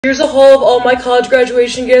Here's a haul of all my college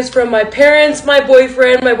graduation gifts from my parents, my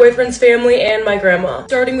boyfriend's family, and my grandma.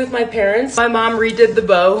 Starting with my parents, my mom redid the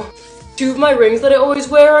bow. Two of my rings that I always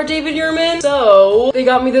wear are David Yurman, so they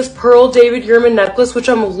got me this pearl David Yurman necklace, which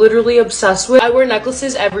I'm literally obsessed with. I wear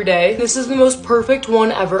necklaces every day. This is the most perfect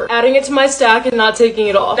one ever. Adding it to my stack and not taking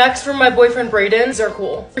it off. Next, from my boyfriend Brayden, these are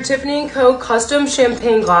cool. For Tiffany & Co. custom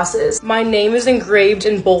champagne glasses. My name is engraved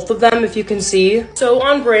in both of them, if you can see. So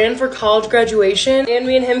on brand for college graduation, and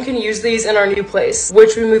me and him can use these in our new place,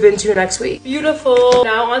 which we move into next week. Beautiful.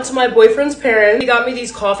 Now on to my boyfriend's parents. He got me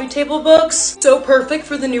these coffee table books. So perfect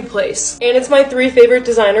for the new place. And it's my 3 favorite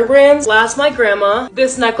designer brands. Last, my grandma.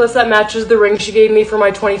 This necklace that matches the ring she gave me for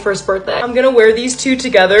my 21st birthday. I'm gonna wear these two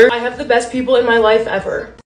together. I have the best people in my life ever.